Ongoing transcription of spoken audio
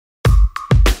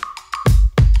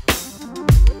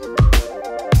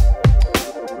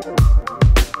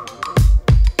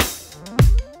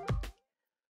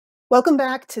Welcome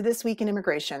back to This Week in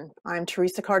Immigration. I'm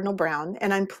Theresa Cardinal Brown,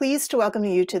 and I'm pleased to welcome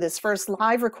you to this first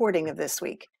live recording of This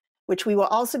Week, which we will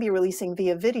also be releasing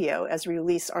via video as we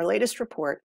release our latest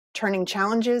report, Turning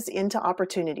Challenges into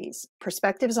Opportunities,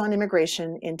 Perspectives on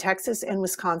Immigration in Texas and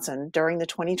Wisconsin during the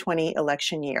 2020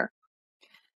 election year.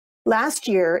 Last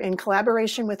year, in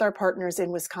collaboration with our partners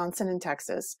in Wisconsin and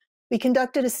Texas, we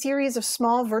conducted a series of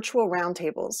small virtual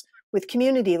roundtables with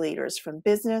community leaders from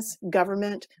business,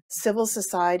 government, civil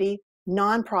society,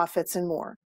 nonprofits, and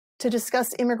more to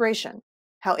discuss immigration,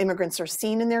 how immigrants are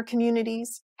seen in their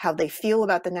communities, how they feel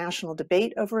about the national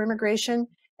debate over immigration,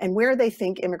 and where they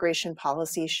think immigration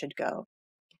policy should go.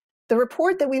 The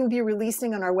report that we will be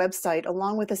releasing on our website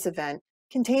along with this event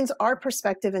contains our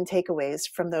perspective and takeaways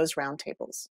from those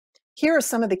roundtables. Here are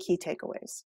some of the key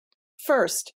takeaways.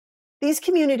 First, these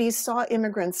communities saw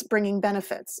immigrants bringing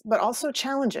benefits, but also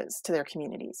challenges to their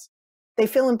communities. They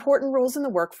fill important roles in the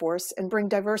workforce and bring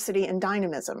diversity and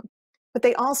dynamism, but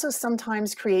they also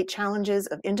sometimes create challenges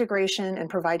of integration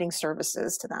and providing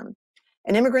services to them.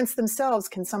 And immigrants themselves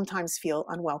can sometimes feel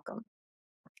unwelcome.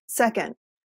 Second,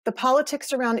 the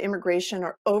politics around immigration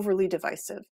are overly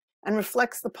divisive and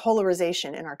reflects the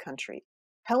polarization in our country.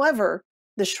 However,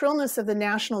 the shrillness of the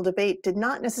national debate did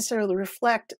not necessarily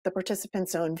reflect the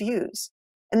participants' own views,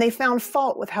 and they found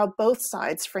fault with how both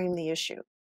sides framed the issue.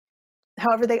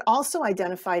 However, they also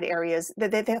identified areas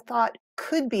that they thought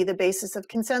could be the basis of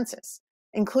consensus,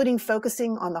 including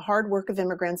focusing on the hard work of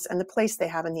immigrants and the place they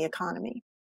have in the economy.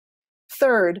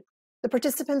 Third, the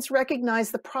participants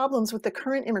recognized the problems with the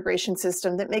current immigration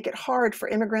system that make it hard for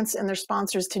immigrants and their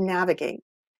sponsors to navigate,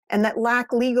 and that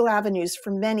lack legal avenues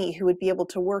for many who would be able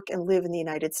to work and live in the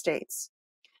United States.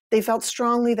 They felt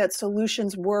strongly that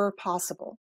solutions were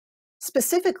possible.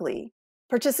 Specifically,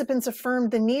 participants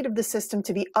affirmed the need of the system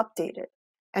to be updated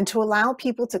and to allow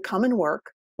people to come and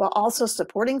work while also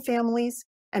supporting families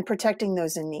and protecting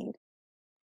those in need.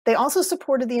 They also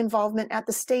supported the involvement at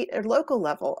the state or local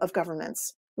level of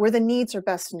governments where the needs are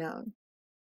best known.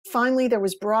 Finally, there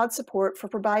was broad support for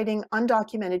providing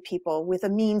undocumented people with a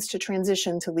means to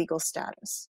transition to legal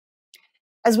status.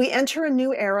 As we enter a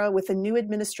new era with a new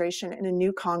administration and a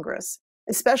new Congress,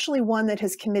 especially one that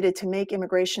has committed to make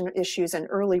immigration issues an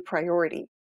early priority,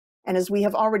 and as we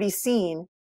have already seen,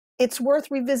 it's worth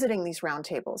revisiting these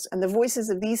roundtables and the voices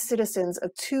of these citizens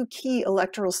of two key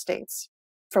electoral states,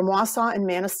 from Wausau and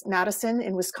Madison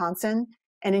in Wisconsin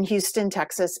and in Houston,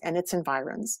 Texas, and its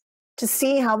environs, to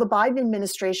see how the Biden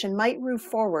administration might move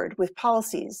forward with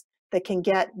policies that can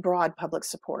get broad public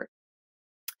support.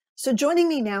 So joining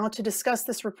me now to discuss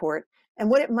this report and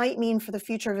what it might mean for the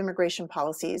future of immigration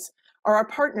policies are our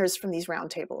partners from these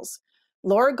roundtables.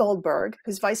 Laura Goldberg,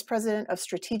 who's Vice President of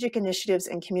Strategic Initiatives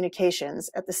and Communications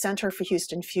at the Center for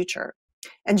Houston Future,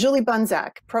 and Julie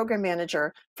Bunczak, Program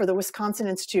Manager for the Wisconsin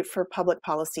Institute for Public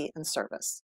Policy and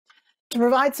Service. To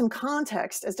provide some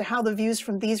context as to how the views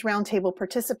from these roundtable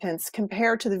participants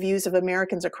compare to the views of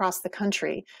Americans across the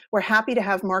country, we're happy to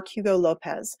have Mark Hugo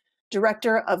Lopez,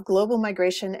 Director of Global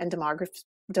Migration and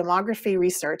Demography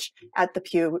Research at the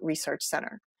Pew Research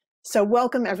Center. So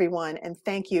welcome everyone, and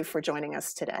thank you for joining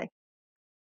us today.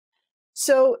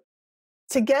 So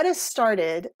to get us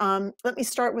started, let me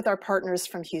start with our partners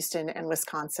from Houston and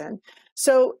Wisconsin.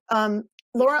 So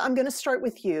Laura, I'm going to start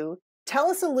with you.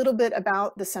 Tell us a little bit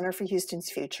about the Center for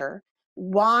Houston's Future,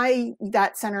 why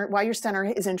your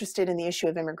center is interested in the issue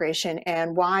of immigration,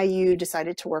 and why you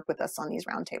decided to work with us on these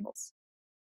roundtables.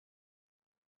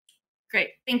 Great,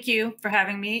 thank you for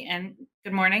having me, and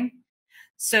good morning.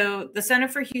 So the Center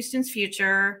for Houston's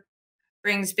Future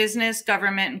brings business,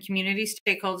 government, and community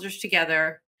stakeholders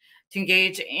together to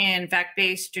engage in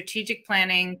fact-based strategic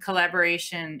planning,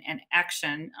 collaboration, and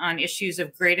action on issues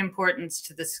of great importance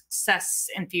to the success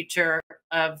and future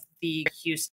of the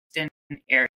Houston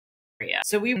area.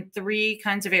 So we have three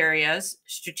kinds of areas: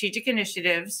 strategic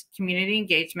initiatives, community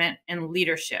engagement, and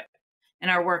leadership. And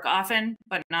our work often,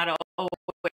 but not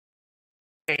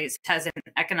always, has an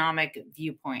economic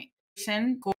viewpoint.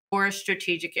 Core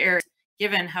strategic areas,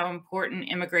 given how important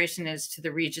immigration is to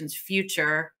the region's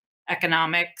future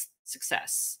economic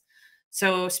success.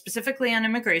 So specifically on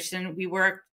immigration, we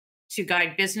work to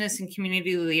guide business and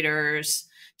community leaders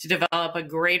to develop a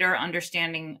greater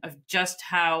understanding of just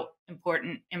how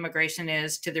important immigration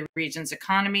is to the region's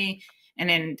economy.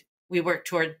 And we work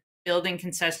toward building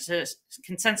consensus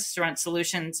around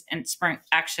solutions and spurring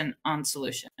action on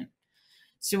solution.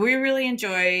 So we really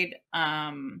enjoyed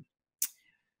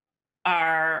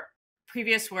our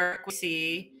previous work. We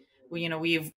see,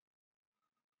 we've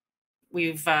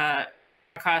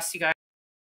across you guys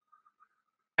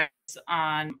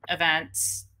on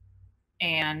events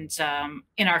and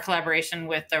in our collaboration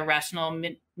with the Rational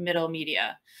Middle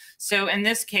Media. So in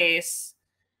this case,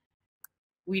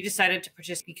 we decided to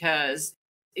participate because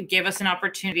it gave us an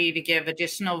opportunity to give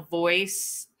additional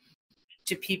voice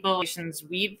to people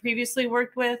we'd previously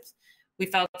worked with. We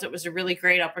felt it was a really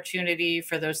great opportunity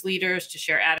for those leaders to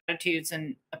share attitudes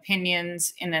and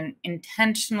opinions in an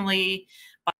intentionally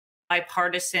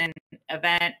bipartisan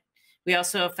event. We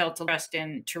also felt a trust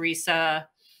in Theresa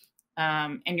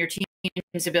and your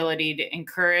team's ability to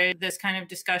encourage this kind of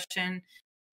discussion.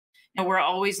 And we're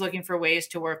always looking for ways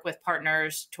to work with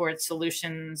partners towards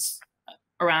solutions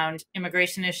around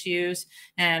immigration issues.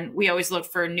 And we always look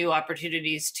for new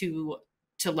opportunities to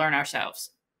learn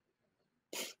ourselves.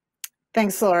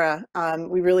 Thanks, Laura.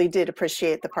 We really did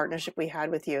appreciate the partnership we had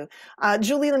with you.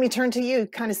 Julie, let me turn to you.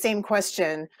 Kind of same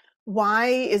question. Why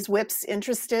is WIPS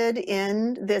interested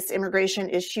in this immigration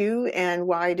issue, and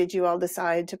why did you all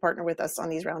decide to partner with us on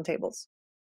these roundtables?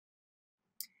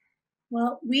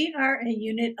 Well, we are a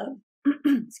unit of,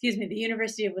 excuse me, the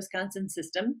University of Wisconsin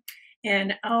system,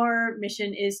 and our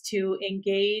mission is to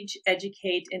engage,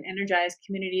 educate, and energize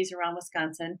communities around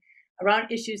Wisconsin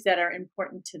around issues that are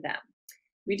important to them.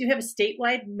 We do have a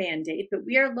statewide mandate, but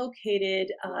we are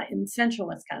located in central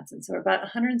Wisconsin, so we're about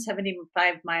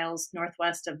 175 miles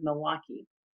northwest of Milwaukee.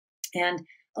 And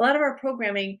a lot of our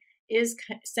programming is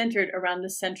centered around the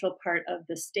central part of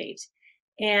the state.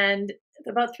 And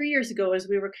about 3 years ago, as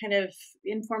we were kind of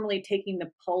informally taking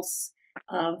the pulse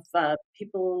of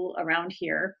people around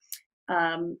here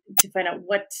to find out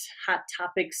what hot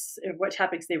topics, or what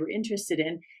topics they were interested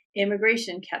in,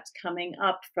 immigration kept coming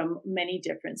up from many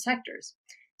different sectors.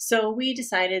 So we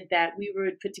decided that we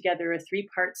would put together a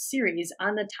 3-part series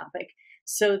on the topic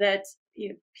so that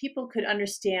people could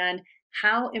understand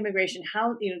how immigration,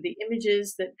 how the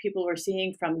images that people were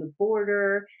seeing from the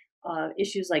border,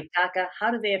 issues like DACA,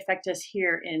 how do they affect us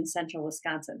here in central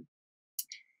Wisconsin?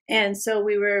 And so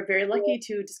we were very lucky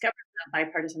to discover the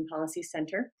Bipartisan Policy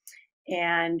Center.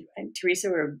 And Theresa,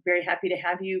 we're very happy to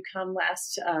have you come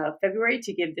last February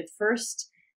to give the first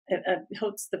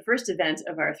event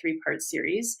of our 3-part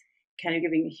series, kind of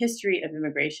giving the history of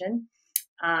immigration.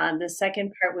 The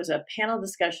second part was a panel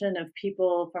discussion of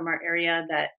people from our area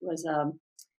that was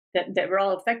that were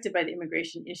all affected by the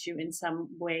immigration issue in some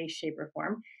way, shape, or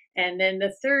form. And then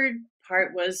the third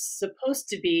part was supposed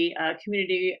to be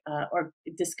community or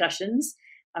discussions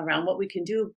around what we can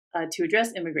do to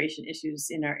address immigration issues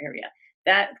in our area.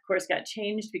 That, of course, got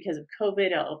changed because of COVID.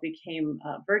 It all became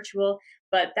virtual,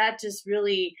 but that just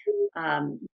really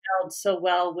held so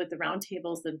well with the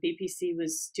roundtables that BPC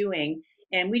was doing.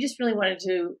 And we just really wanted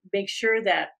to make sure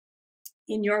that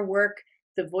in your work,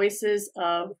 the voices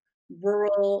of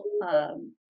rural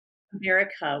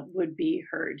America would be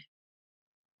heard.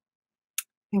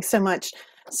 Thanks so much.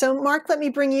 So Mark, let me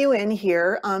bring you in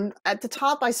here. At the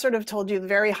top, I sort of told you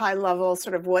very high level,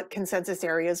 sort of what consensus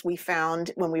areas we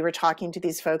found when we were talking to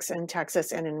these folks in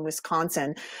Texas and in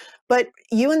Wisconsin. But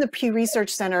you and the Pew Research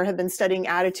Center have been studying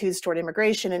attitudes toward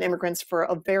immigration and immigrants for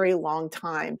a very long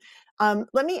time.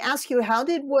 Let me ask you, how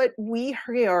did what we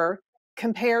hear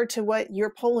compare to what your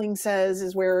polling says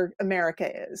is where America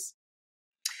is?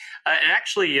 It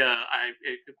actually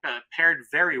paired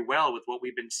very well with what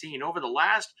we've been seeing over the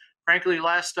last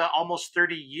almost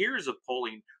 30 years of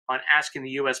polling on asking the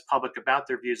U.S. public about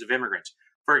their views of immigrants.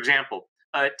 For example,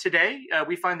 today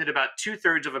we find that about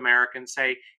 2/3 of Americans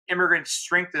say immigrants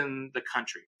strengthen the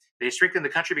country. They strengthen the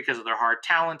country because of their hard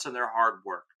talents and their hard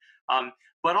work.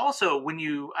 But also, when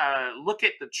you look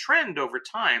at the trend over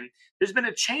time, there's been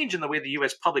a change in the way the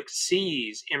U.S. public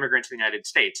sees immigrants in the United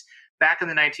States. Back in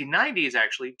the 1990s,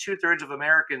 actually, 2/3 of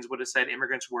Americans would have said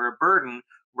immigrants were a burden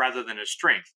rather than a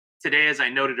strength. Today, as I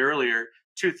noted earlier,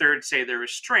 2/3 say they're a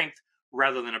strength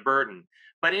rather than a burden.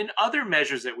 But in other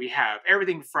measures that we have,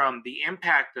 everything from the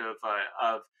impact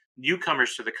of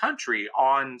newcomers to the country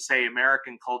on, say,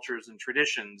 American cultures and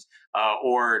traditions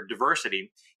or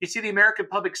diversity, you see the American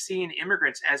public seeing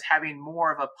immigrants as having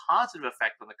more of a positive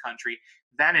effect on the country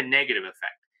than a negative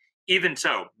effect. Even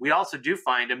so, we also do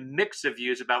find a mix of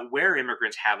views about where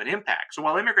immigrants have an impact. So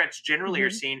while immigrants generally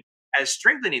are seen as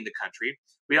strengthening the country,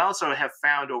 we also have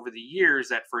found over the years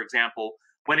that, for example,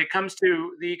 when it comes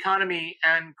to the economy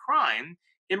and crime,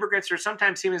 immigrants are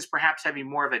sometimes seen as perhaps having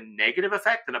more of a negative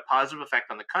effect than a positive effect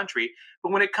on the country.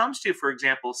 But when it comes to, for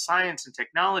example, science and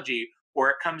technology,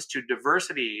 or it comes to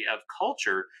diversity of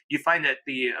culture, you find that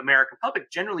the American public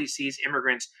generally sees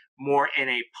immigrants more in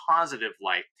a positive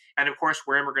light. And of course,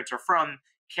 where immigrants are from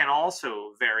can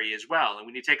also vary as well. And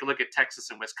when you take a look at Texas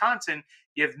and Wisconsin,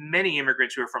 you have many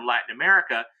immigrants who are from Latin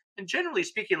America. And generally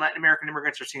speaking, Latin American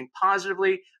immigrants are seen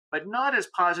positively, but not as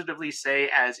positively, say,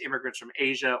 as immigrants from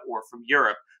Asia or from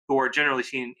Europe, who are generally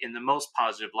seen in the most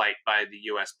positive light by the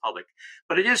US public.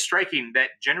 But it is striking that,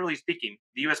 generally speaking,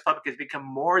 the US public has become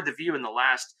more the view in the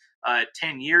last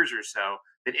 10 years or so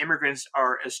that immigrants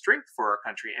are a strength for our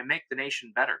country and make the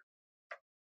nation better.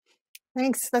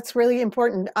 Thanks. That's really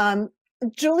important.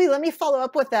 Julie, let me follow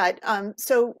up with that.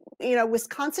 So,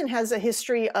 Wisconsin has a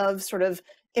history of sort of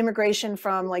immigration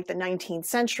from like the 19th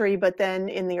century, but then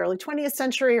in the early 20th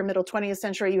century or middle 20th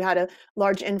century, you had a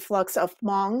large influx of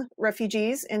Hmong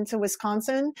refugees into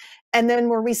Wisconsin. And then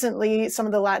more recently, some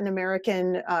of the Latin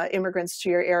American immigrants to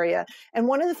your area. And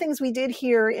one of the things we did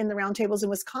here in the roundtables in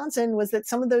Wisconsin was that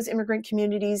some of those immigrant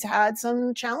communities had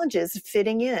some challenges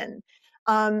fitting in.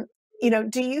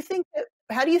 Do you think that,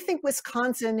 how do you think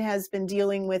Wisconsin has been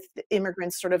dealing with the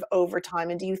immigrants sort of over time?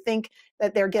 And do you think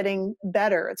that they're getting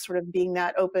better at sort of being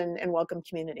that open and welcome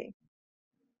community?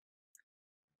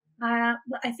 Well,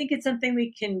 I think it's something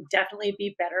we can definitely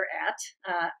be better at.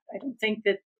 I don't think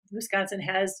that Wisconsin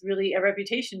has really a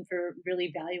reputation for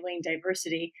really valuing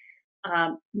diversity.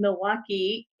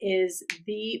 Milwaukee is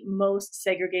the most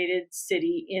segregated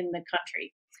city in the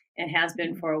country and has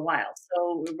been for a while.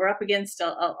 So we're up against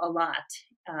a lot.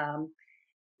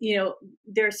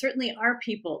 There certainly are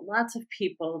people, lots of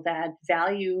people that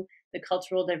value the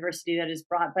cultural diversity that is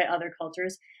brought by other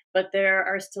cultures, but there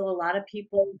are still a lot of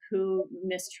people who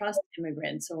mistrust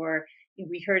immigrants. Or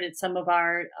we heard at some of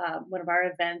our one of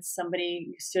our events,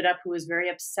 somebody stood up who was very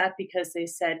upset because they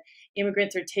said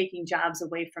immigrants are taking jobs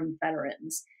away from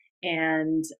veterans,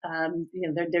 and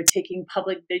they're taking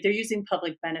they're using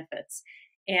public benefits.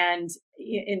 And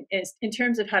in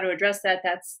terms of how to address that,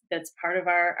 that's part of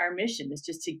our mission, is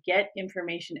just to get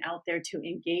information out there to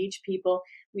engage people.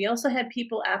 We also had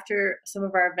people after some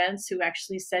of our events who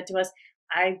actually said to us,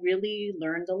 I really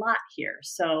learned a lot here.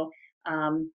 So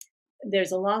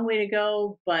there's a long way to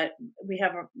go, but we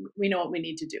know what we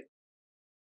need to do.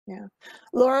 Yeah.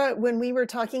 Laura, when we were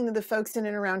talking to the folks in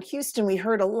and around Houston, we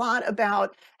heard a lot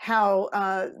about how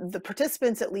the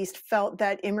participants at least felt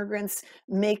that immigrants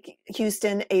make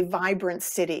Houston a vibrant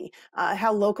city,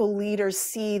 how local leaders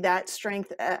see that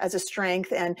strength as a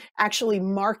strength and actually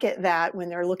market that when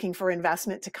they're looking for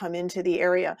investment to come into the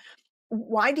area.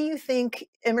 Why do you think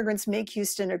immigrants make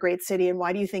Houston a great city, and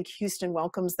why do you think Houston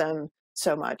welcomes them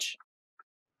so much?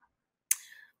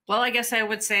 Well, I guess I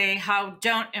would say, how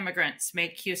don't immigrants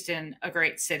make Houston a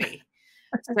great city?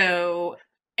 So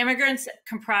immigrants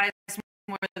comprise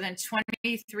more than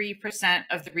 23%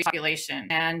 of the population.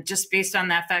 And just based on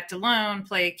that fact alone,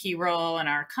 play a key role in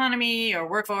our economy, our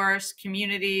workforce,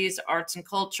 communities, arts and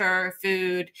culture,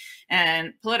 food,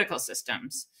 and political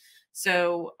systems.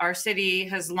 So our city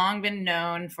has long been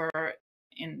known for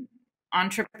an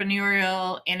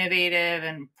entrepreneurial, innovative,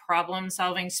 and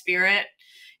problem-solving spirit.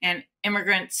 And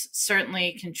immigrants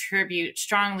certainly contribute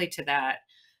strongly to that.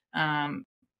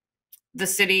 The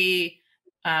city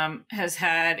has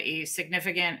had a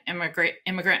significant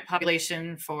immigrant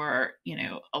population for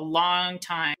a long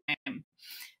time,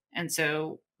 and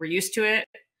so we're used to it.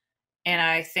 And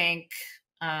I think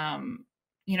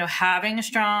having a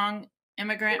strong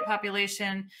immigrant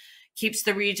population keeps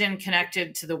the region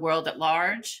connected to the world at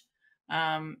large.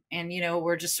 And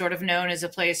we're just sort of known as a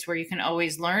place where you can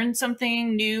always learn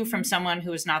something new from someone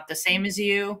who is not the same as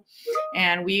you.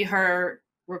 And we hear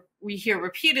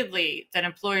repeatedly that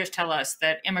employers tell us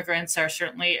that immigrants are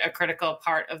certainly a critical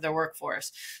part of their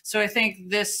workforce. So I think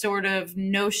this sort of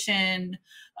notion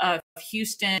of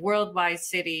Houston, worldwide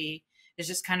city, is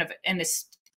just kind of an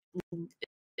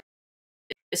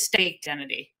estate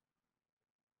identity.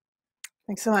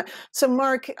 Thanks so much. So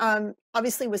Mark,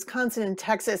 obviously Wisconsin and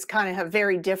Texas kind of have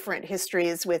very different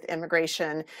histories with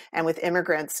immigration and with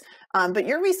immigrants. But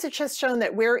your research has shown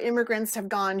that where immigrants have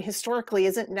gone historically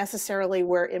isn't necessarily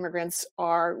where immigrants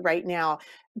are right now.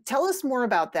 Tell us more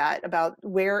about that, about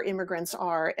where immigrants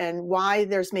are and why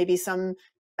there's maybe some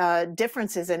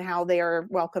differences in how they are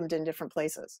welcomed in different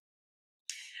places.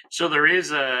 So there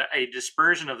is a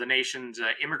dispersion of the nation's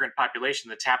immigrant population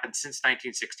that's happened since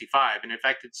 1965. And in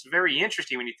fact, it's very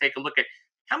interesting when you take a look at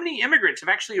how many immigrants have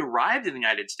actually arrived in the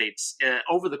United States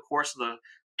over the course of the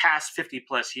past 50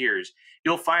 plus years.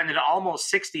 You'll find that almost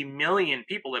 60 million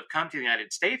people have come to the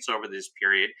United States over this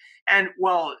period. And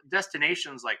while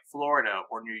destinations like Florida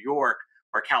or New York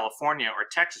or California or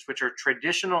Texas, which are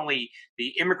traditionally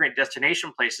the immigrant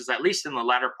destination places, at least in the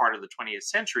latter part of the 20th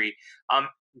century,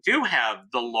 do have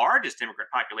the largest immigrant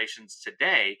populations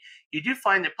today, you do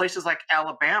find that places like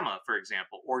Alabama, for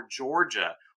example, or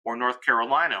Georgia or North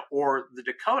Carolina or the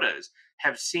Dakotas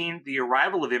have seen the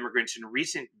arrival of immigrants in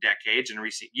recent decades, in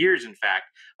recent years, in fact,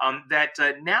 that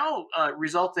now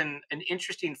result in an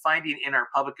interesting finding in our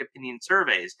public opinion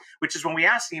surveys, which is when we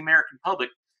ask the American public,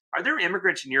 are there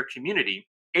immigrants in your community?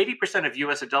 80% of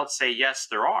US adults say yes,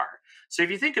 there are. So if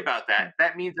you think about that,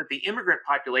 that means that the immigrant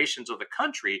populations of the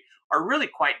country are really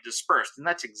quite dispersed. And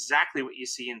that's exactly what you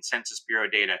see in Census Bureau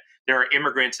data. There are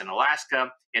immigrants in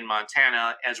Alaska, in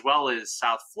Montana, as well as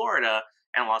South Florida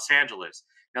and Los Angeles.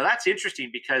 Now, that's interesting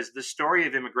because the story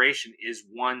of immigration is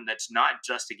one that's not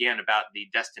just, again, about the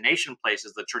destination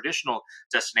places, the traditional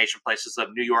destination places of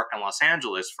New York and Los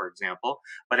Angeles, for example,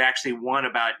 but actually one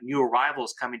about new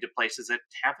arrivals coming to places that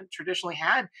haven't traditionally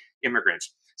had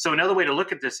immigrants. So another way to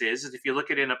look at this is if you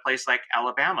look at it in a place like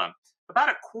Alabama, about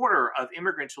a quarter of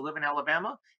immigrants who live in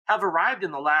Alabama have arrived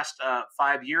in the last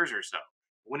 5 years or so.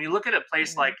 When you look at a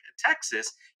place like Texas,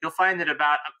 you'll find that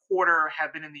about a quarter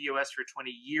have been in the US for 20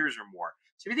 years or more.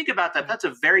 So if you think about that, that's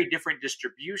a very different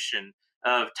distribution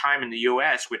of time in the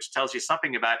US, which tells you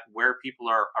something about where people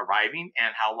are arriving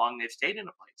and how long they've stayed in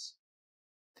a place.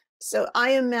 So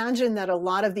I imagine that a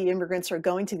lot of the immigrants are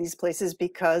going to these places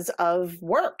because of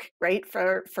work, right?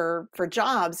 For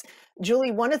jobs.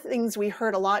 Julie, one of the things we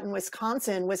heard a lot in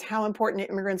Wisconsin was how important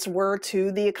immigrants were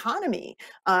to the economy.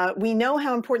 We know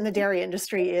how important the dairy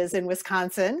industry is in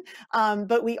Wisconsin,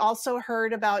 but we also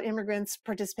heard about immigrants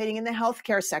participating in the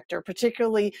healthcare sector,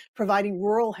 particularly providing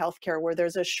rural healthcare where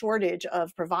there's a shortage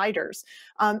of providers.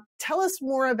 Tell us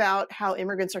more about how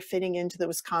immigrants are fitting into the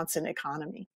Wisconsin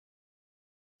economy.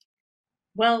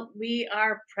 Well, we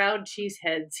are proud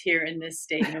cheeseheads here in this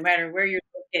state, no matter where you're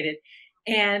located.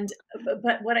 And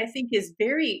but what I think is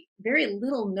very, very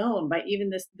little known by even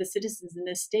the citizens in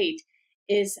this state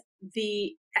is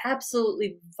the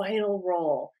absolutely vital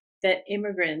role that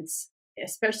immigrants,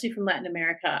 especially from Latin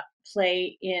America,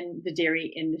 play in the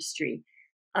dairy industry.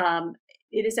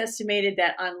 It is estimated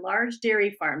that on large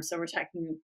dairy farms, so we're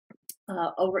talking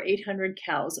over 800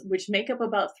 cows, which make up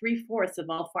about 3/4 of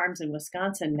all farms in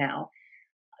Wisconsin now,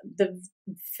 the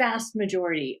vast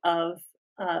majority of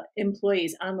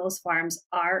employees on those farms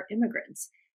are immigrants.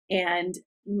 And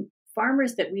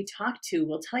farmers that we talk to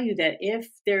will tell you that if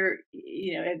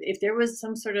there was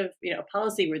some sort of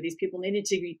policy where these people needed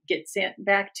to get sent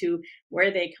back to where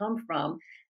they come from,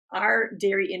 our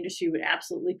dairy industry would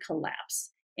absolutely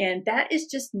collapse. And that is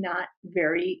just not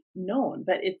very known.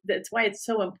 But that's why it's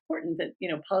so important that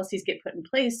policies get put in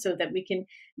place so that we can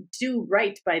do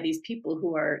right by these people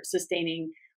who are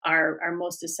sustaining our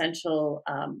most essential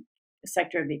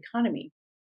sector of the economy.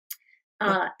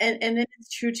 And then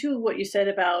it's true too what you said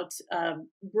about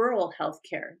rural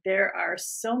healthcare. There are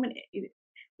so many.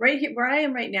 Right here, where I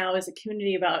am right now, is a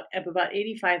community of about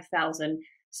 85,000,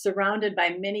 surrounded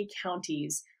by many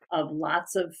counties of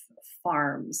lots of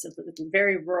farms, of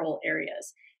very rural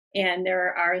areas. And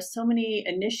there are so many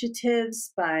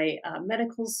initiatives by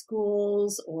medical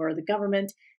schools or the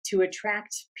government to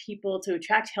attract people, to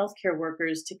attract healthcare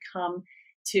workers to come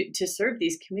to serve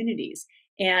these communities.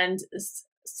 And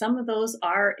some of those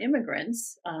are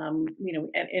immigrants.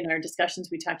 In our discussions,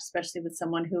 we talked especially with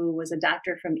someone who was a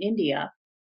doctor from India.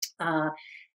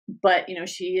 But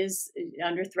she is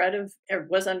under threat of, or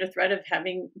was under threat of,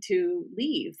 having to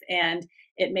leave, and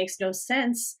it makes no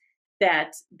sense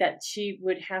that she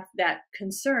would have that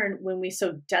concern when we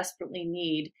so desperately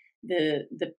need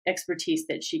the expertise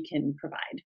that she can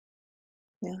provide.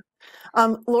 Yeah.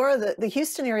 Laura, the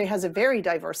Houston area has a very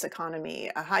diverse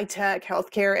economy, high tech,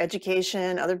 healthcare,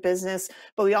 education, other business.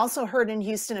 But we also heard in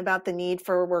Houston about the need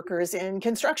for workers in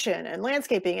construction and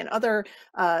landscaping and other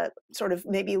sort of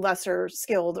maybe lesser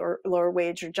skilled or lower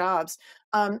wage jobs.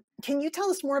 Can you tell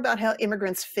us more about how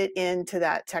immigrants fit into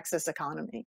that Texas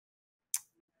economy?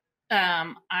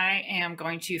 I am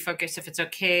going to focus, if it's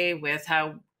okay, with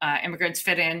how immigrants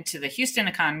fit into the Houston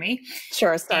economy.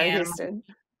 Sure. Sorry, Houston.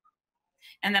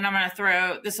 And then I'm going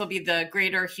to this will be the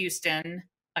greater Houston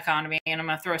economy, and I'm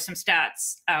going to throw some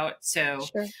stats out. So,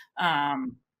 sure.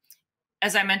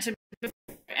 As I mentioned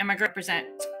before, immigrants represent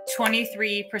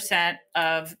 23%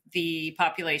 of the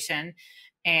population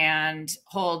and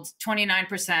hold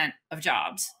 29% of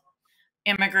jobs.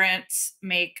 Immigrants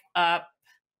make up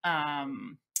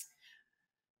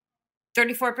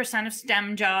 34% of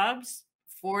STEM jobs,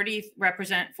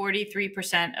 represent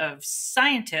 43% of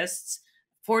scientists,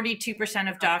 42%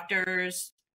 of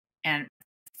doctors, and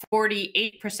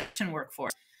 48%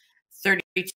 workforce,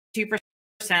 32% of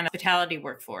hospitality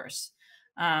workforce.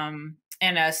 And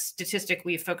a statistic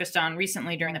we focused on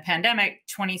recently during the pandemic,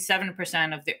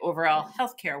 27% of the overall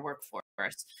healthcare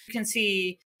workforce. You can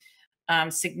see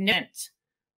significant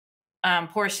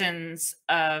portions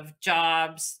of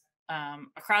jobs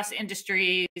across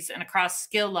industries and across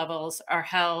skill levels are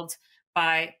held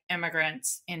by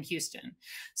immigrants in Houston.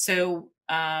 So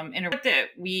in a report that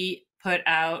we put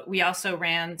out, we also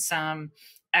ran some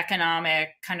economic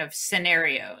kind of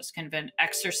scenarios, kind of an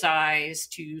exercise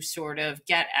to sort of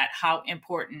get at how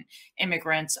important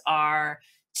immigrants are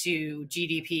to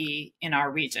GDP in our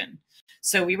region.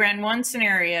 So we ran one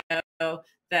scenario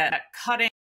that cutting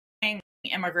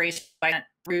immigration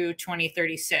through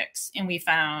 2036, and we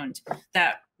found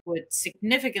that would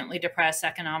significantly depress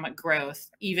economic growth,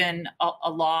 even a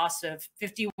loss of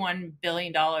 $51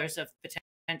 billion of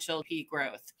potential GDP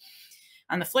growth.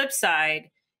 On the flip side,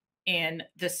 in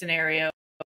the scenario,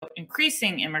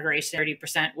 increasing immigration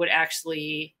 30% would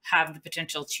actually have the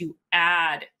potential to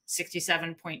add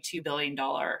 $67.2 billion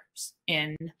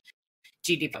in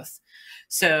GDP growth.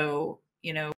 So,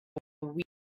 you know,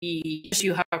 we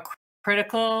show how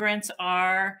critical immigrants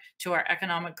are to our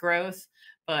economic growth,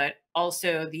 but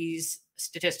also these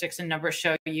statistics and numbers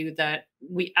show you that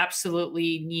we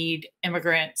absolutely need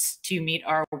immigrants to meet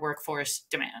our workforce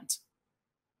demands.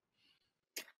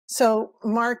 So,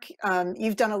 Mark,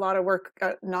 you've done a lot of work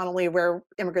not only where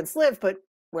immigrants live, but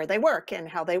where they work and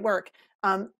how they work.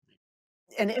 And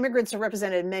immigrants are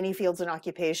represented in many fields and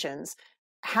occupations.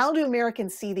 How do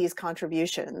Americans see these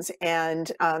contributions?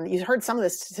 And you heard some of the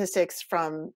statistics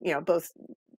from, both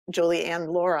Julie and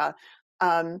Laura.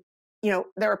 There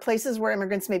are places where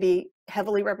immigrants may be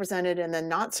heavily represented and then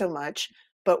not so much,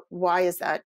 but why is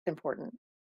that important?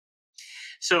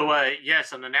 So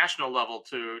yes, on the national level,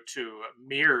 to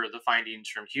mirror the findings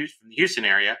from the Houston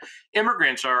area,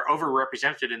 immigrants are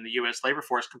overrepresented in the U.S. labor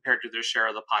force compared to their share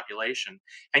of the population.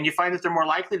 And you find that they're more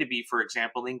likely to be, for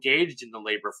example, engaged in the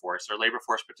labor force. Their labor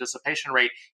force participation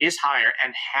rate is higher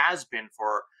and has been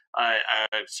for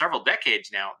several decades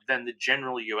now than the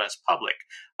general U.S. public.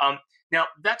 Now,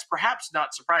 that's perhaps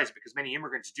not surprising because many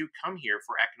immigrants do come here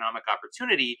for economic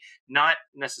opportunity, not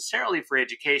necessarily for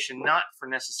education, not for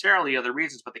necessarily other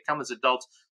reasons, but they come as adults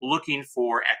looking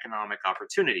for economic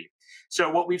opportunity. So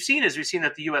what we've seen is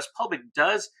that the U.S. public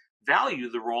does value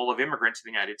the role of immigrants in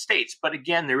the United States. But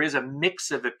again, there is a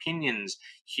mix of opinions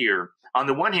here. On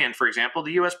the one hand, for example,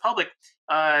 the U.S. public,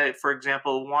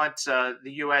 wants the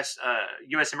U.S.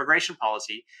 immigration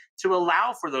policy to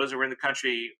allow for those who are in the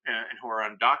country and who are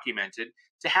undocumented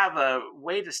to have a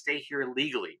way to stay here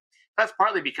legally. That's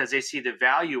partly because they see the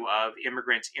value of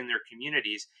immigrants in their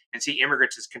communities and see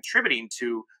immigrants as contributing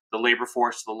to the labor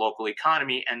force, the local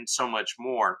economy, and so much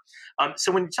more.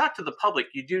 So when you talk to the public,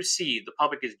 you do see the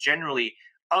public is generally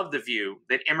of the view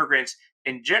that immigrants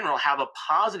in general have a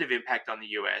positive impact on the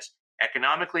U.S.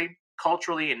 economically,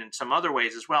 culturally, and in some other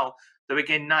ways as well. Though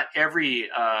again, not every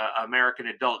American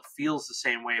adult feels the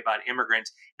same way about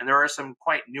immigrants, and there are some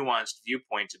quite nuanced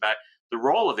viewpoints about the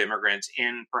role of immigrants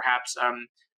in perhaps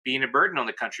being a burden on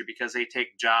the country because they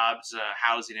take jobs,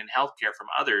 housing, and healthcare from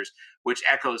others, which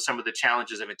echoes some of the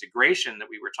challenges of integration that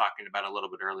we were talking about a little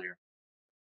bit earlier.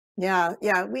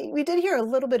 Yeah, we did hear a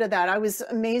little bit of that. I was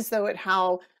amazed, though, at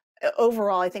how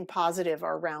overall, I think, positive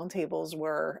our roundtables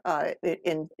were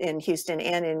in Houston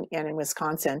and in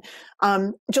Wisconsin.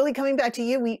 Julie, coming back to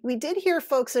you, we did hear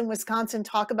folks in Wisconsin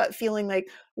talk about feeling like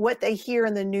what they hear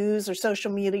in the news or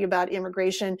social media about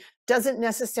immigration doesn't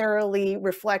necessarily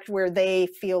reflect where they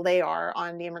feel they are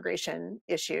on the immigration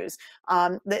issues.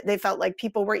 They felt like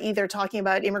people were either talking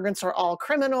about immigrants are all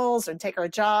criminals and take our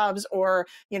jobs, or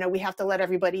we have to let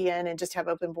everybody in and just have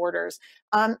open borders.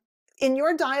 In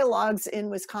your dialogues in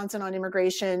Wisconsin on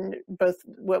immigration, both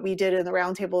what we did in the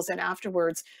roundtables and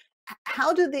afterwards,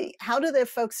 how do the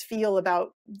folks feel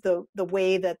about the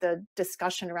way that the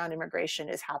discussion around immigration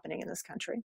is happening in this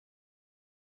country?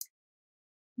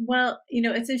 Well,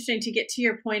 it's interesting to get to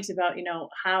your point about,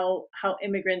 how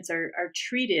immigrants are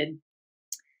treated.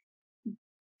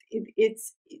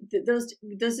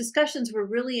 Those discussions were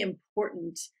really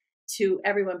important to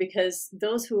everyone because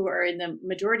those who are in the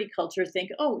majority culture think,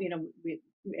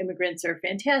 immigrants are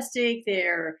fantastic.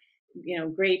 They're,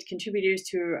 great contributors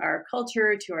to our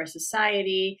culture, to our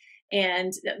society.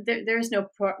 And there's no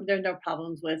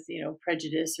problems with,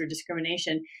 prejudice or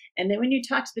discrimination. And then when you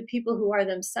talk to the people who are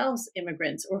themselves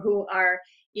immigrants or who are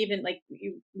even like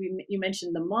you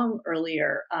mentioned the Hmong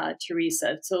earlier,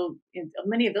 Theresa. So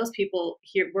many of those people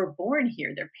here were born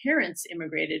here. Their parents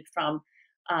immigrated from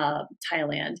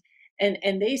Thailand.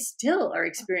 And they still are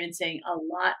experiencing a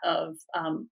lot of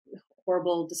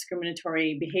horrible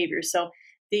discriminatory behavior. So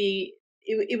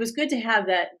it was good to have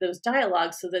those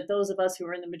dialogues so that those of us who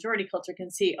are in the majority culture can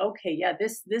see, okay, yeah,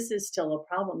 this is still a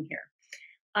problem here.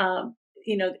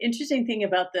 The interesting thing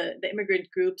about the immigrant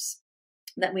groups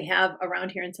that we have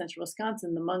around here in central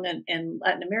Wisconsin, the Hmong and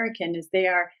Latin American, is they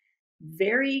are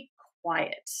very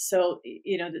quiet. So,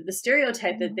 the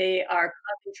stereotype that they are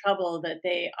causing trouble, that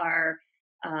they are,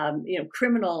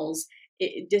 criminals,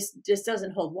 it just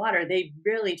doesn't hold water. They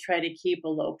really try to keep a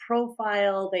low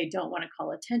profile. They don't want to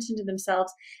call attention to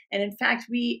themselves. And in fact,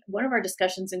 one of our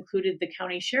discussions included the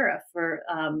county sheriff for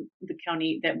the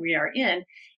county that we are in,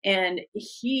 and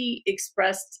he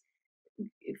expressed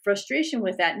frustration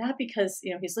with that, not because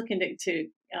he's looking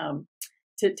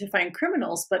to find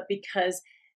criminals, but because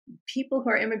people who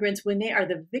are immigrants, when they are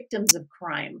the victims of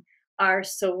crime, are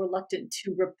so reluctant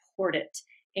to report it.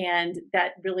 And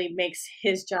that really makes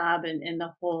his job and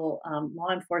the whole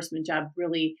law enforcement job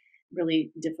really,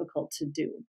 really difficult to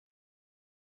do.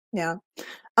 Yeah.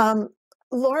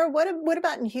 Laura, what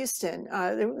about in Houston?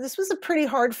 This was a pretty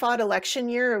hard fought election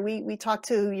year. We talked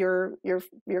to your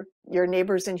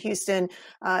neighbors in Houston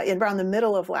in around the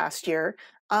middle of last year.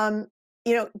 Have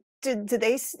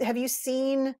you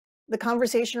seen the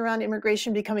conversation around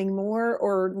immigration becoming more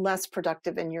or less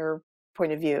productive in your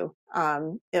point of view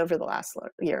over the last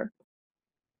year?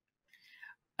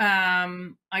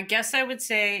 I guess I would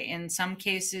say in some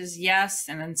cases, yes,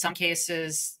 and in some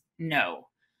cases, no.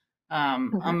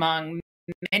 Among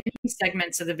many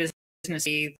segments of the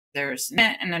business, there's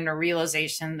and then a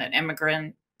realization that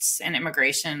immigrants and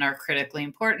immigration are critically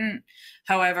important.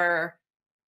 However,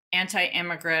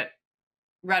 anti-immigrant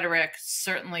rhetoric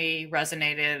certainly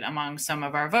resonated among some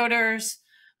of our voters.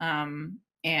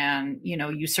 And,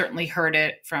 you certainly heard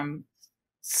it from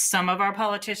some of our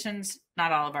politicians,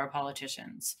 not all of our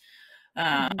politicians.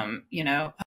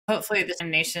 Hopefully this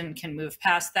nation can move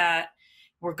past that.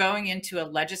 We're going into a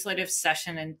legislative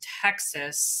session in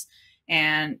Texas,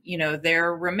 and,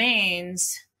 there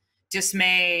remains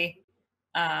dismay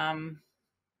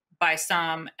by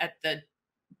some at the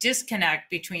disconnect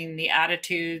between the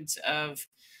attitudes of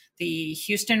the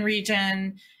Houston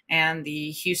region and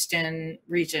the Houston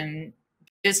region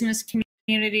business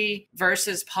community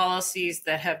versus policies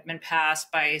that have been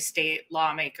passed by state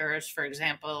lawmakers. For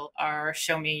example, our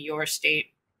Show Me Your State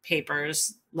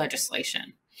Papers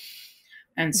legislation.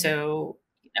 And so,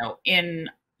 in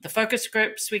the focus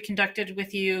groups we conducted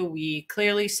with you, we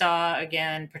clearly saw,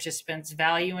 again, participants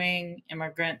valuing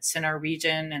immigrants in our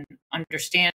region and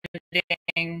understanding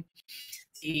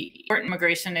the important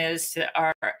immigration is to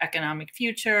our economic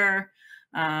future.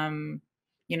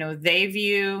 They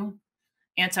view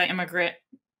anti-immigrant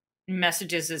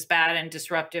messages as bad and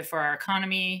disruptive for our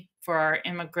economy, for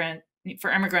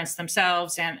immigrants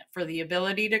themselves, and for the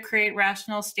ability to create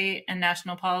rational state and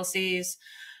national policies.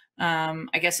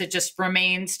 I guess it just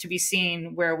remains to be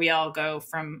seen where we all go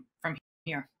from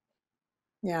here.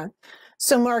 Yeah.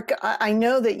 So, Mark, I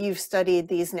know that you've studied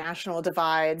these national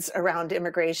divides around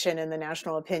immigration and the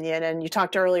national opinion, and you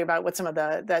talked earlier about what some of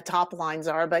the top lines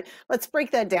are, but let's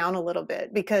break that down a little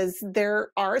bit, because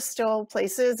there are still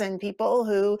places and people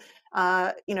who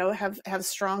have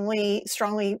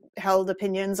strongly held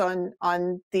opinions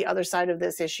on the other side of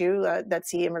this issue that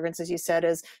see immigrants, as you said,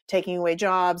 as taking away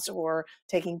jobs or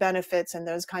taking benefits and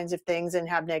those kinds of things, and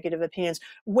have negative opinions.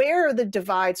 Where are the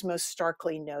divides most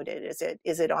starkly noted?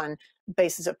 Is it on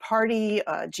basis of party,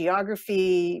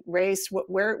 geography, race?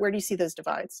 Where do you see those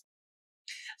divides?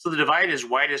 So the divide is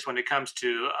widest when it comes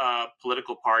to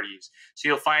political parties. So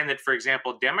you'll find that, for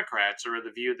example, Democrats are of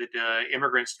the view that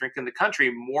immigrants strengthen the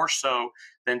country more so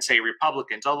than, say,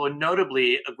 Republicans. Although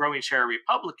notably, a growing share of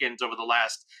Republicans over the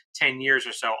last 10 years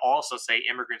or so also say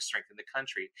immigrants strengthen the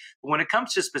country. But when it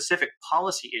comes to specific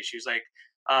policy issues like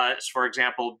for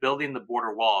example, building the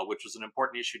border wall, which was an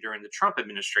important issue during the Trump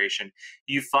administration,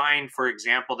 you find, for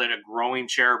example, that a growing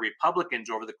share of Republicans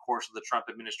over the course of the Trump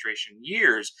administration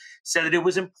years said that it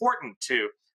was important to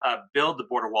build the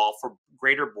border wall for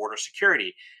greater border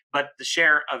security. But the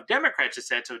share of Democrats has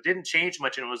said, so it didn't change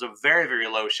much, and it was a very, very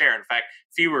low share. In fact,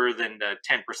 fewer than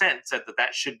 10% said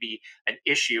that should be an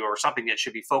issue or something that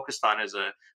should be focused on as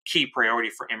a key priority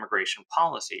for immigration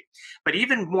policy. But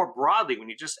even more broadly, when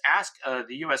you just ask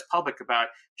the U.S. public about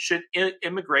should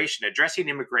addressing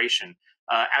immigration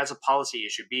as a policy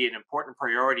issue be an important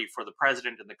priority for the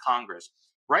president and the Congress,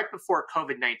 right before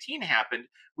COVID-19 happened,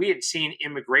 we had seen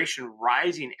immigration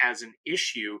rising as an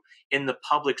issue in the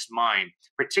public's mind,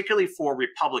 particularly for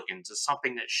Republicans, as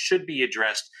something that should be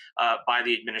addressed by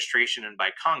the administration and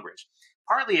by Congress.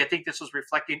 Partly, I think this was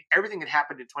reflecting everything that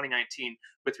happened in 2019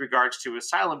 with regards to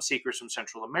asylum seekers from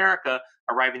Central America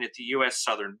arriving at the U.S.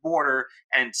 southern border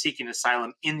and seeking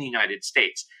asylum in the United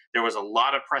States. There was a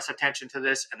lot of press attention to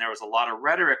this, and there was a lot of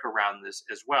rhetoric around this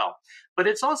as well. But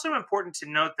it's also important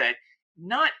to note that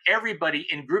not everybody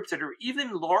in groups that are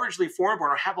even largely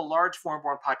foreign-born or have a large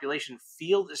foreign-born population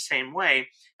feel the same way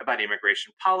about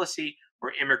immigration policy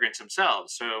or immigrants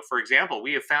themselves. So, for example,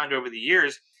 we have found over the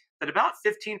years that about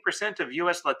 15% of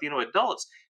US Latino adults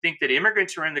think that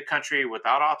immigrants who are in the country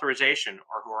without authorization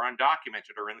or who are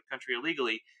undocumented or in the country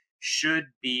illegally should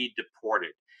be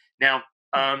deported. Now,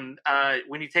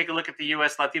 when you take a look at the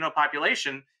US Latino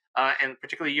population, and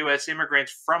particularly US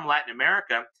immigrants from Latin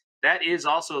America, that is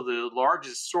also the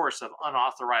largest source of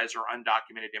unauthorized or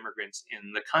undocumented immigrants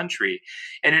in the country.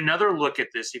 And another look at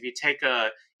this,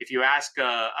 if you ask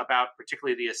about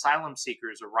particularly the asylum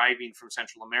seekers arriving from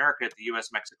Central America at the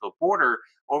U.S.-Mexico border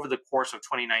over the course of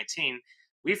 2019,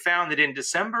 we found that in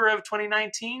December of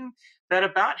 2019, that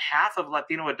about half of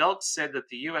Latino adults said that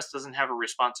the U.S. doesn't have a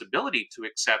responsibility to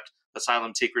accept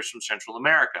asylum seekers from Central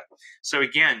America. So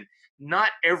again, not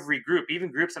every group,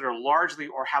 even groups that are largely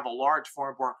or have a large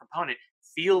foreign-born component,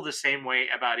 feel the same way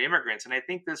about immigrants. And I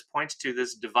think this points to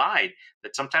this divide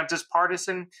that sometimes it's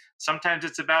partisan, sometimes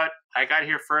it's about, I got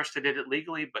here first, I did it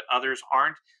legally, but others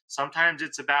aren't. Sometimes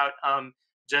it's about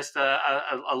just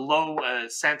a low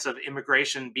sense of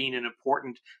immigration being an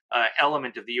important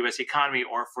element of the U.S. economy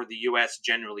or for the U.S.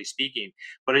 generally speaking.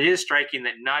 But it is striking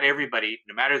that not everybody,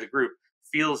 no matter the group,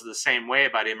 feels the same way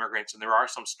about immigrants, and there are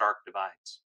some stark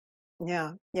divides.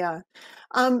 Yeah, yeah.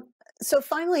 So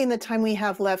finally, in the time we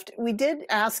have left, we did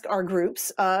ask our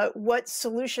groups what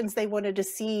solutions they wanted to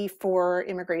see for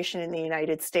immigration in the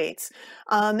United States.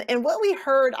 And what we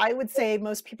heard, I would say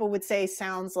most people would say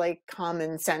sounds like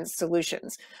common sense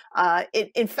solutions.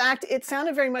 In fact, it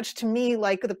sounded very much to me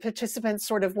like the participants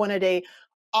sort of wanted a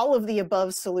all of the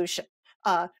above solution,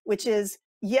 which is,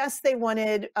 yes, they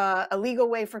wanted a legal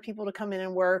way for people to come in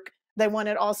and work. They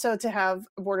wanted also to have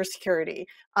border security.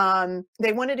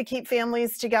 They wanted to keep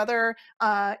families together,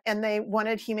 and they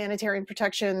wanted humanitarian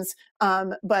protections,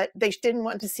 but they didn't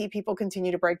want to see people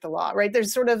continue to break the law, right?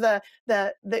 There's sort of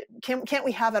can't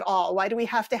we have it all? Why do we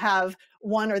have to have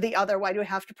one or the other? Why do we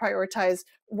have to prioritize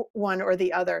one or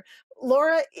the other?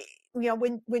 Laura, you know,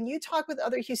 when you talk with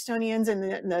other Houstonians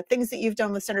and the things that you've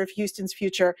done with Center for Houston's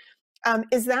Future,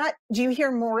 do you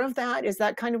hear more of that? Is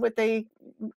that kind of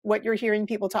what you're hearing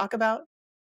people talk about?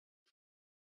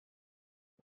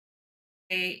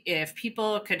 If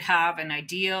people could have an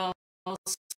ideal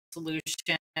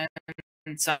solution,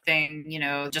 something, you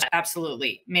know, just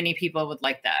absolutely, many people would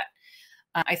like that.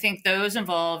 I think those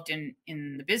involved in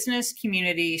the business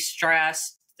community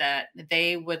stress that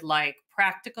they would like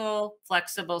practical,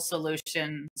 flexible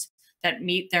solutions that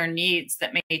meet their needs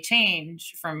that may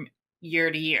change from year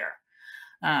to year.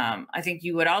 I think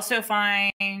you would also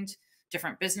find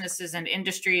different businesses and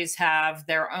industries have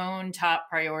their own top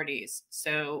priorities.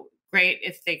 So great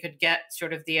if they could get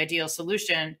sort of the ideal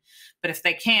solution, but if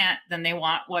they can't, then they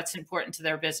want what's important to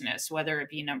their business, whether it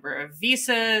be number of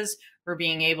visas or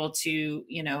being able to,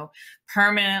 you know,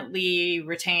 permanently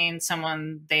retain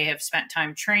someone they have spent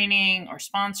time training or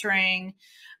sponsoring.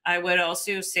 I would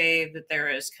also say that there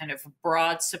is kind of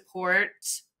broad support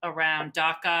around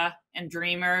DACA and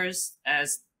Dreamers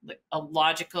as a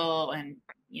logical and,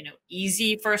 you know,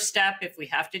 easy first step if we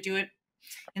have to do it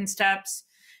in steps.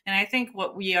 And I think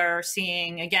what we are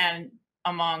seeing, again,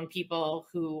 among people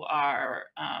who are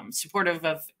supportive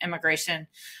of immigration,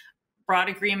 broad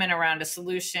agreement around a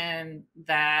solution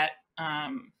that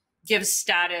gives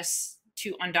status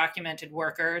to undocumented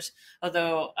workers,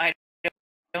 although I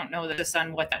don't know this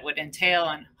on what that would entail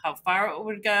and how far it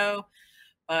would go.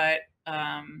 But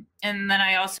and then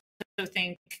I also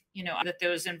think, you know, that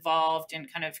those involved in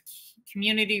kind of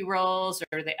community roles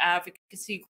or the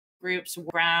advocacy groups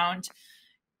around,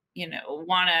 you know,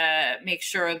 want to make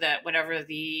sure that whatever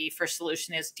the first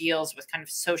solution is deals with kind of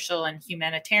social and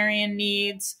humanitarian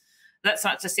needs. That's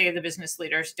not to say the business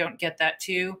leaders don't get that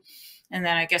too. And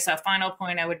then I guess a final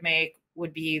point I would make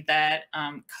would be that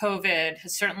COVID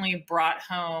has certainly brought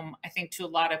home, I think, to a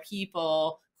lot of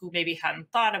people who maybe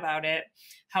hadn't thought about it,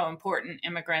 how important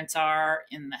immigrants are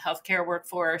in the healthcare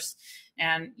workforce,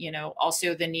 and, you know,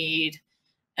 also the need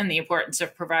and the importance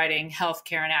of providing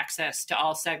healthcare and access to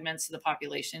all segments of the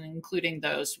population, including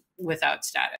those without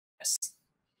status.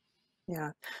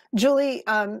 Yeah, Julie,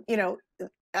 you know,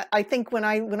 I think when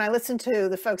I listened to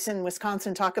the folks in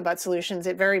Wisconsin talk about solutions,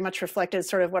 it very much reflected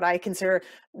sort of what I consider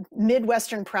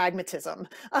Midwestern pragmatism.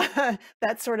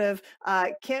 That sort of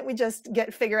can't we just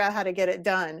figure out how to get it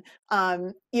done?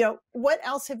 You know, what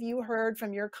else have you heard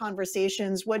from your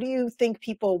conversations? What do you think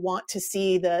people want to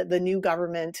see the new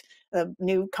government, the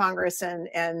new Congress,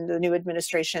 and the new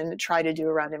administration try to do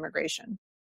around immigration?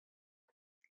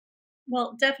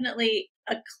 Well, definitely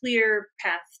a clear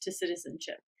path to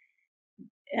citizenship.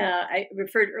 I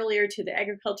referred earlier to the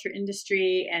agriculture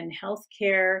industry and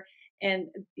healthcare, and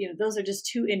those are just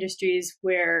two industries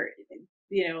where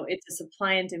it's a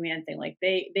supply and demand thing. Like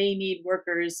they need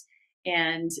workers,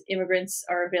 and immigrants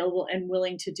are available and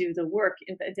willing to do the work.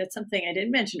 In fact, that's something I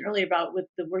didn't mention earlier about with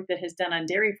the work that has done on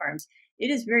dairy farms. It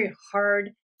is very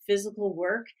hard physical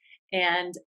work,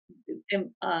 and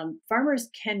farmers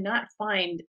cannot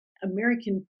find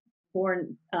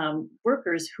American-born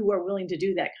workers who are willing to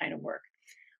do that kind of work.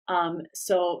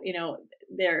 So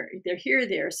they're here,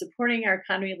 they're supporting our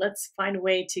economy. Let's find a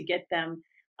way to get them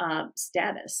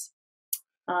status.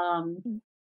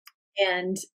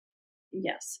 And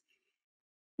yes.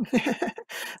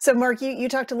 So, Mark, you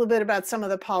talked a little bit about some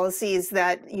of the policies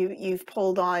that you've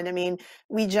pulled on. I mean,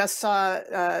 we just saw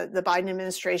the Biden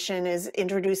administration is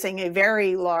introducing a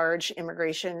very large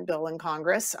immigration bill in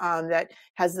Congress that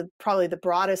has probably the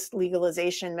broadest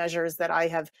legalization measures that I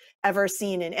have ever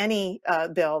seen in any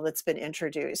bill that's been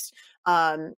introduced.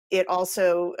 It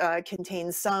also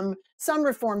contains some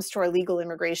reforms to our legal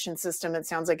immigration system. It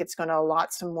sounds like it's going to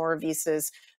allot some more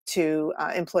visas to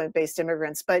employment-based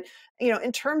immigrants. But,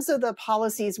 in terms of the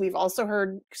policies, we've also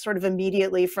heard sort of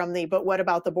immediately from but what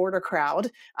about the border crowd?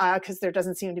 Because there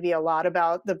doesn't seem to be a lot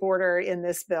about the border in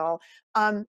this bill.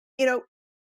 In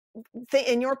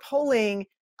your polling,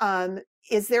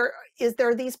 is there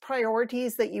these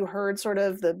priorities that you heard? Sort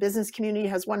of the business community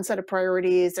has one set of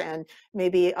priorities, and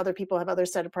maybe other people have other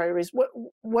set of priorities.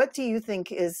 What do you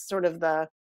think is sort of the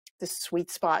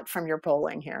sweet spot from your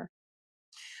polling here?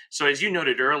 So, as you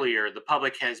noted earlier, the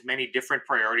public has many different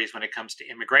priorities when it comes to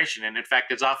immigration. And in fact,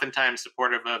 it's oftentimes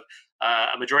supportive of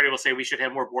a majority will say we should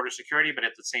have more border security, but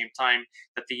at the same time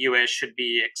that the U.S. should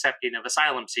be accepting of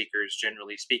asylum seekers,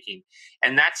 generally speaking.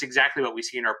 And that's exactly what we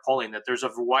see in our polling, that there's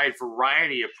a wide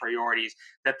variety of priorities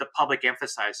that the public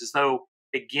emphasizes, though,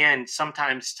 again,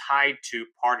 sometimes tied to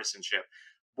partisanship.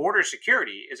 Border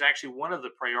security is actually one of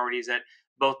the priorities that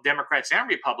both Democrats and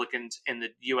Republicans in the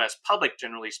U.S. public,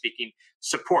 generally speaking,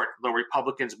 support, though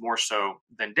Republicans more so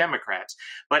than Democrats.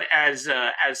 But as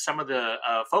some of the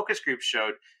focus groups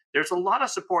showed, there's a lot of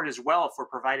support as well for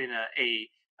providing a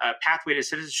pathway to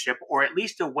citizenship, or at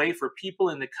least a way for people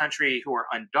in the country who are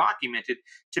undocumented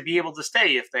to be able to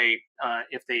stay if they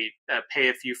pay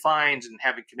a few fines and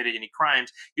haven't committed any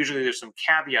crimes. Usually there's some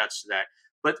caveats to that.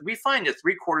 But we find that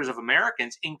 3/4 of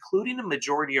Americans, including a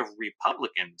majority of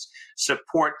Republicans,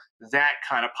 support that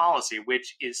kind of policy,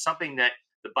 which is something that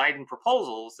the Biden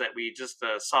proposals that we just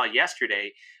saw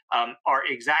yesterday are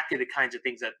exactly the kinds of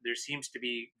things that there seems to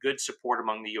be good support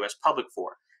among the U.S. public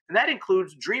for. And that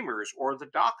includes Dreamers or the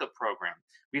DACA program.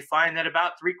 We find that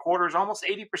about 3/4, almost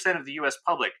 80% of the U.S.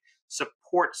 public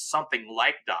supports something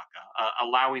like DACA,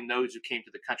 allowing those who came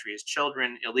to the country as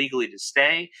children illegally to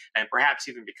stay and perhaps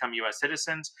even become U.S.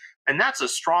 citizens. And that's a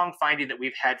strong finding that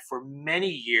we've had for many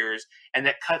years, and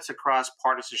that cuts across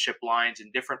partisanship lines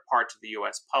in different parts of the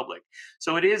U.S. public.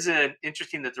 So it is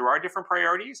interesting that there are different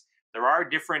priorities. There are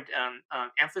different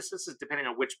emphases depending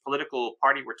on which political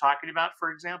party we're talking about,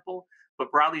 for example. But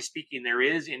broadly speaking, there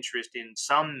is interest in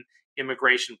some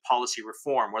immigration policy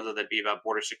reform, whether that be about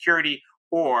border security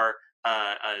or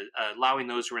allowing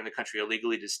those who are in the country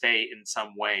illegally to stay in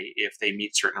some way if they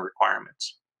meet certain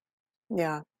requirements.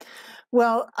 Yeah.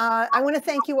 Well, I want to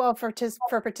thank you all for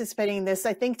participating in this.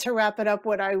 I think to wrap it up,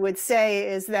 what I would say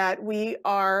is that we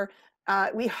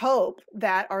hope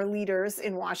that our leaders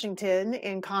in Washington,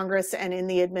 in Congress, and in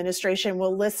the administration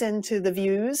will listen to the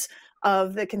views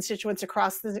of the constituents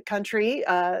across the country,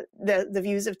 the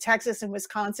views of Texas and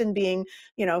Wisconsin being,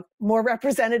 more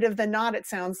representative than not, it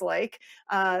sounds like,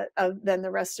 than the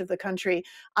rest of the country.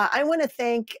 I want to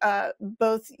thank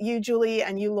both you, Julie,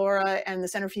 and you, Laura, and the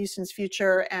Center for Houston's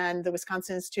Future and the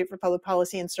Wisconsin Institute for Public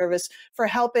Policy and Service for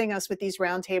helping us with these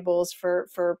roundtables,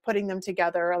 for putting them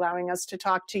together, allowing us to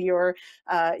talk to your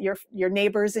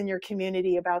neighbors in your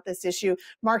community about this issue.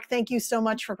 Mark, thank you so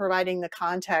much for providing the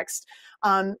context.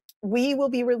 We will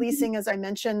be releasing, as I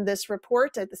mentioned, this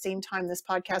report at the same time this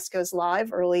podcast goes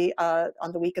live, early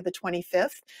on the week of the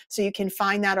 25th. So you can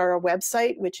find that on our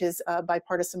website, which is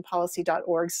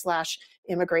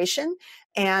bipartisanpolicy.org/immigration.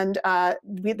 And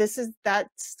that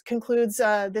concludes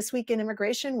This Week in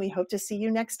Immigration. We hope to see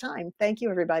you next time. Thank you,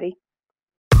 everybody.